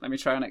 Brilliant. Let me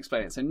try and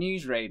explain it. So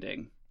news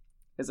raiding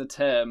is a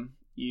term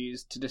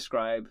used to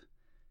describe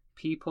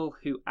people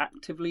who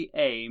actively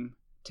aim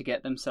to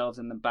get themselves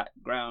in the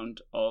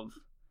background of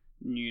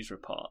news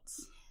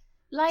reports.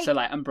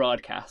 And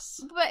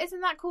broadcasts. But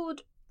isn't that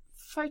called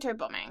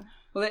photobombing?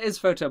 Well, it is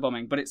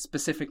photobombing, but it's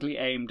specifically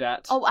aimed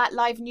at at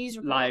live news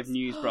reports. Live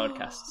news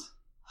broadcasts.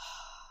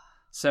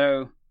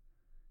 So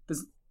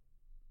there's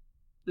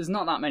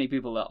not that many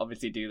people that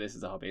obviously do this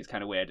as a hobby. It's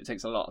kind of weird. It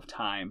takes a lot of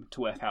time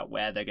to work out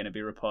where they're going to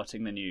be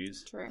reporting the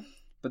news. True.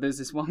 But there's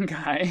this one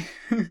guy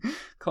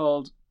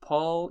called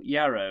Paul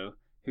Yarrow,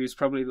 who's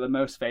probably the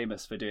most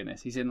famous for doing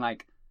this. He's in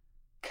like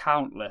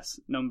countless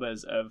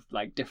numbers of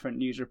like different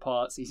news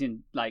reports. He's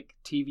in like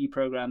TV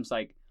programs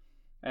like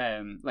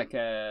Antiques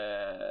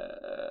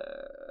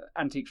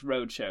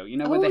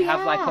Roadshow, where they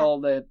have like all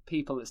the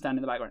people that stand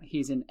in the background.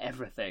 He's in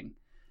everything.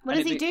 What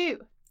does he do?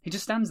 He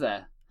just stands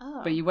there.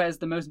 Oh. But he wears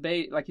the most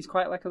he's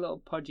quite like a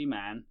little podgy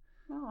man,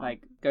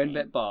 going a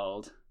bit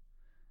bald,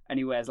 and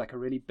he wears like a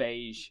really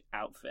beige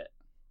outfit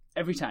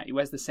every time. He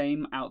wears the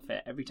same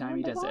outfit every time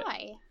he does it.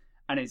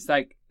 And it's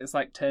like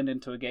turned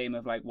into a game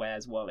of like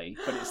Where's Wally,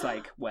 but it's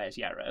like Where's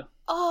Yarrow.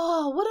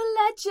 Oh, what a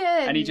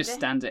legend! And he just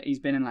stands it. He's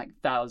been in like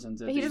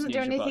thousands of these news reports. He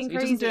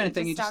doesn't do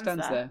anything. He just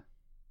stands there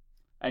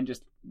and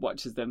just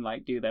watches them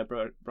like do their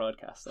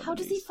broadcasts. How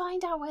does he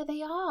find out where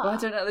they are? Well, I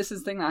don't know. This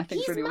is the thing that I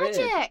think is really weird.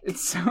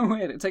 It's so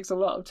weird. It takes a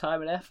lot of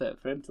time and effort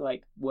for him to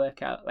like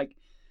work out. Like,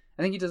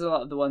 I think he does a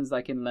lot of the ones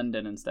like in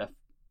London and stuff,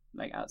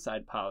 like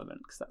outside Parliament,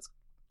 because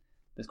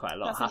there's quite a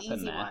lot happen there.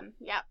 That's an easy one.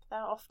 Yep,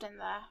 they're often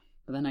there.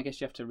 But then I guess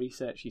you have to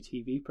research your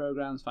TV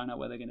programs, find out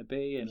where they're going to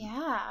be, and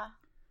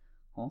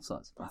all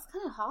sorts of stuff. That's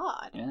kind of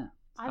hard. Yeah,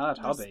 hard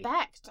hobby.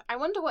 Respect. I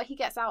wonder what he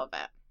gets out of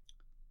it.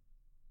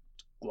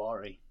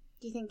 Glory.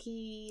 Do you think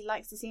he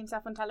likes to see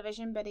himself on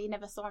television, but he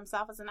never saw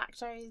himself as an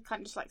actor? He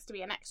kind of just likes to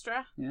be an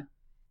extra. Yeah.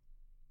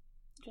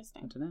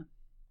 Interesting. I don't know.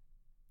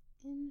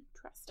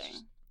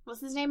 Interesting.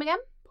 What's his name again?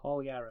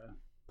 Paul Yarrow.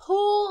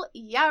 Paul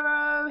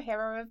Yarrow,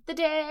 hero of the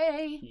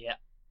day. Yeah.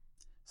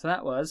 So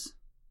that was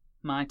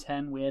my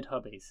 10 weird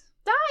hobbies.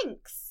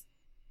 Thanks.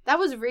 That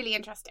was really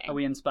interesting. Are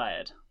we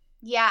inspired?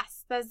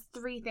 Yes. There's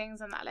 3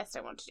 things on that list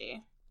I want to do.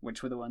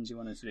 Which were the ones you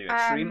wanted to do?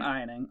 Extreme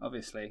ironing,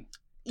 obviously.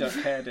 Duck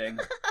herding.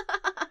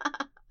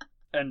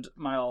 And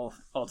my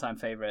all-time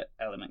favourite,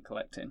 element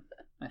collecting,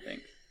 I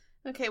think.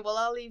 Okay, well,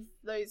 I'll leave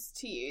those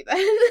to you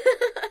then.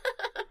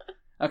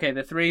 Okay,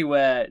 the 3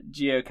 were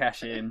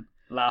geocaching,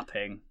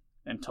 LARPing,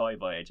 and toy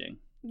voyaging.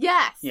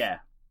 Yes! Yeah,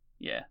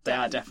 they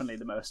are definitely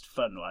the most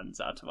fun ones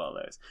out of all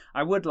those.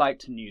 I would like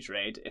to news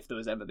raid if there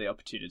was ever the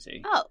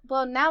opportunity. Oh,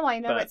 well, now I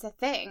know it's a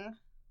thing.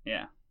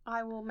 Yeah.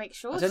 I will make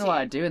sure I don't know what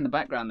I'd do in the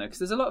background, though, because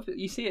there's a lot of...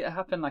 You see it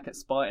happen, like, at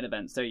sporting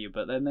events, don't you?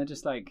 But then they're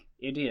just, like,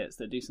 idiots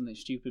that do something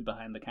stupid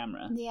behind the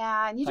camera.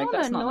 Yeah, and you don't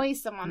want to annoy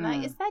someone.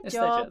 Like, it's their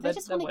job. They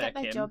just want to get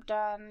their job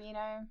done, you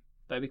know?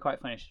 But it'd be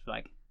quite funny if,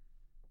 like...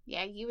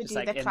 Yeah, you would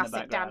do the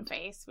classic Dan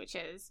face, which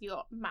is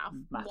your mouth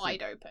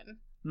wide open.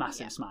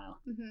 Massive smile.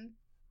 Mm-hmm.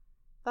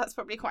 That's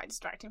probably quite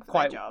distracting for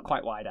their job.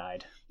 Quite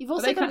wide-eyed. You've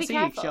also got to be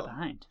careful. You're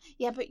behind.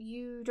 Yeah, but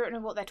you don't know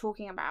what they're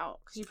talking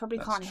about because you probably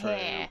can't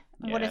hear.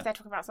 Yeah. What if they're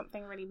talking about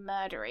something really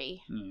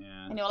murdery?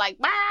 Yeah. And you're like,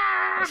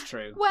 "Ah, that's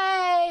true.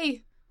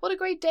 Way! What a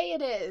great day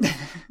it is!"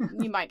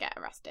 You might get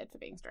arrested for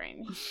being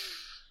strange.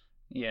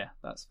 Yeah,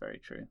 that's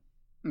very true.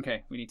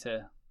 Okay, we need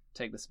to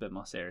take this a bit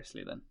more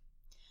seriously then.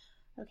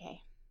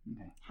 Okay.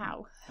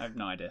 How? I have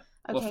no idea.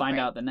 Okay, we'll find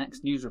out the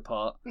next news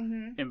report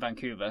in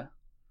Vancouver.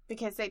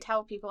 Because they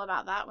tell people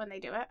about that when they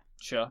do it.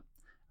 Sure.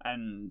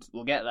 And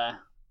we'll get there,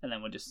 and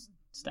then we'll just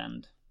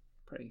stand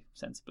pretty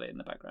sensibly in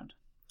the background.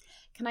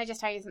 Can I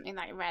just tell you something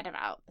that I read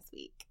about this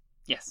week?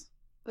 Yes.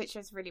 Which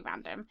was really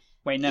random.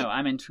 Wait, no,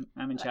 I'm in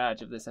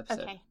charge of this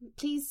episode. Okay.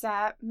 Please,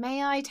 sir,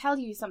 may I tell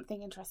you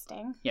something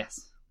interesting?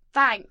 Yes.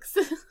 Thanks.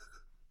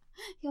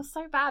 You're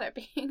so bad at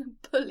being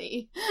a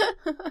bully.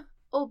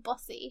 Or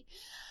bossy.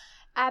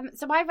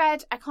 So I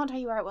read, I can't tell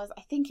you where it was,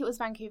 I think it was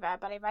Vancouver,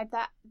 but I read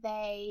that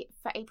they,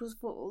 for April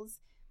Fool's,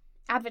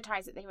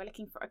 advertised that they were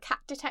looking for a cat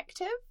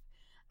detective,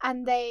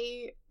 and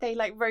they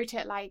like wrote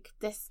it like,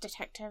 this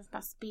detective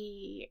must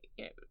be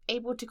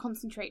able to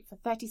concentrate for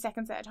 30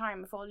 seconds at a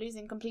time before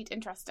losing complete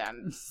interest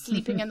and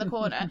sleeping in the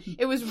corner.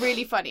 It was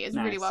really funny. It was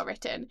really well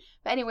written.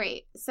 But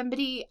anyway,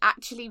 somebody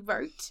actually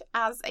wrote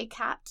as a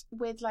cat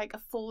with like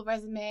a full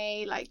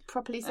resume, like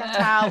properly set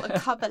out, a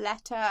cover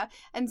letter,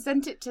 and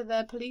sent it to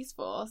the police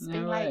force,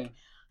 being like,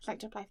 I'd like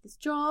to apply for this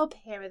job,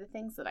 here are the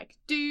things that I could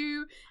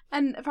do.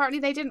 And apparently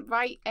they didn't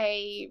write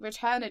a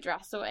return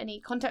address or any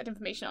contact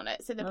information on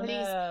it, so the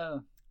police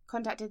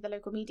contacted the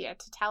local media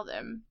to tell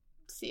them,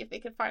 see if they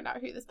could find out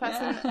who this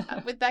person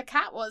with their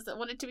cat was that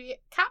wanted to be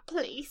cat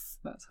police.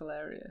 That's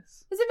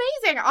hilarious. It's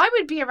amazing. I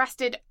would be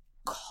arrested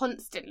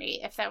constantly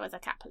if there was a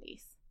cat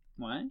police.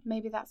 Why?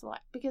 Maybe that's why.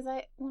 Because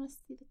I want to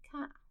see the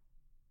cat.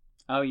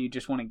 Oh, you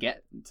just want to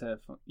get to...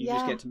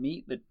 just get to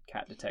meet the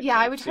cat detective. Yeah,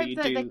 I would hope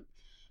that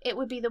it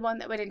would be the one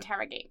that would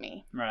interrogate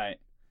me. Right.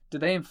 Do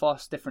they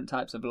enforce different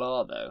types of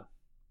law, though?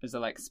 Is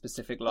there, like,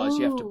 specific laws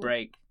you have to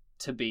break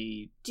to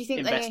be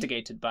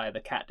investigated by the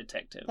cat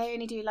detective? They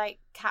only do, like,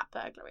 cat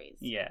burglaries.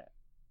 Yeah.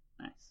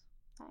 Nice.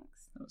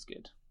 Thanks. That was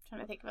good. I'm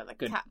trying to think about the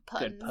cat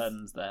puns. Good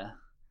puns there.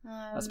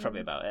 That's probably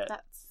about it.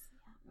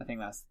 I think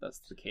that's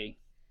the key.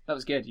 That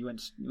was good. You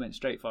went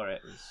straight for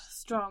it. It was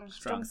strong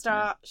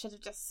start. Yeah. Should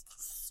have just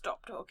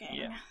stopped talking.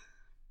 Yeah.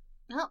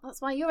 Well,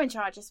 that's why you're in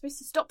charge. You're supposed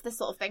to stop this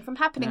sort of thing from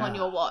happening on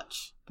your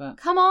watch. But,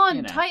 come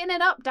on, tighten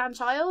it up, Dan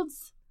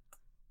Childs.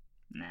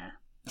 Nah.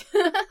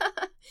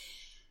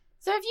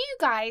 So if you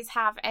guys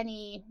have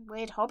any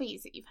weird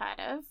hobbies that you've heard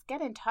of, get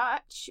in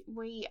touch.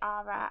 We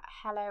are at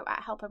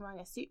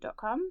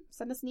hello@helpimwearingasuit.com.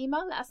 Send us an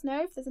email. Let us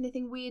know if there's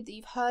anything weird that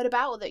you've heard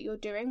about or that you're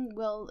doing.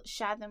 We'll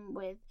share them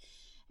with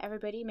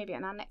everybody, maybe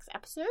in our next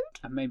episode.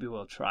 And maybe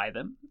we'll try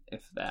them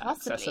if they're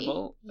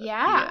accessible.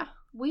 Yeah.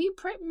 We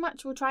pretty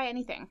much will try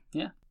anything.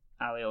 Yeah.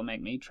 Ali will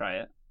make me try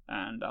it,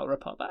 and I'll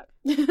report back.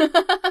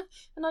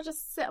 And I'll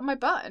just sit on my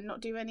butt and not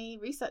do any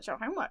research or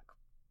homework.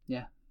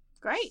 Yeah.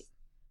 Great.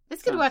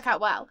 This could work out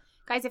well.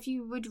 Guys, if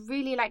you would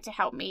really like to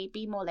help me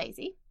be more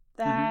lazy,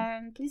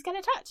 then please get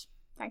in touch.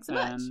 Thanks so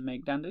much. And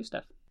make Dan do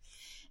stuff.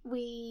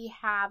 We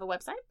have a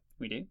website.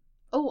 We do.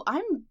 Oh,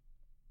 I'm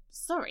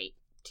sorry.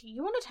 Do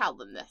you want to tell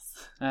them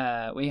this?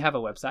 We have a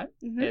website.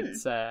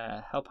 It's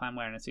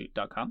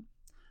helpimwearingasuit.com.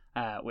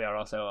 We are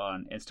also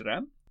on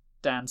Instagram.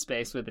 Dan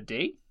Space with a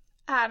D.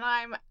 And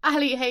I'm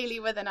Ali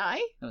Haley with an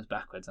I. That was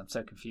backwards. I'm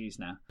so confused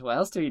now. What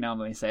else do you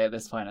normally say at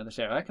this point of the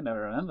show? I can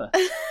never remember.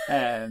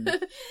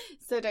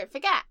 So don't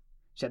forget.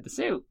 Shed the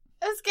suit.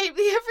 Escape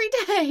the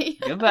everyday.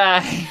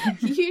 Goodbye.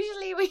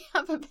 Usually we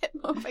have a bit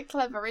more of a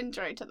clever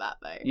intro to that,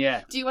 though.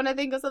 Yeah. Do you want to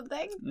think of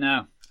something?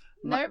 No.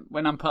 Nope.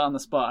 When I'm put on the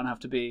spot and have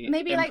to be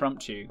maybe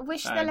impromptu. Like,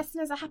 wish the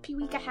listeners a happy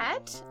week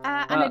ahead.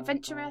 An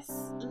adventurous,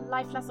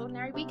 life less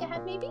ordinary week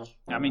ahead, maybe?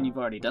 I mean, you've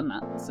already done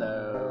that,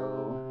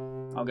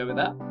 so I'll go with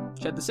that.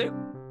 Shed the suit.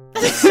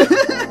 You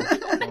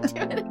want to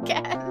do it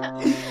again?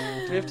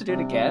 Do we have to do it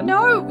again?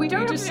 No, we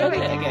don't have to do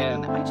it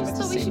again. again. I just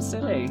thought we should...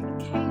 silly.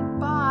 Okay,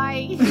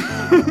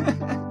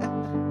 bye.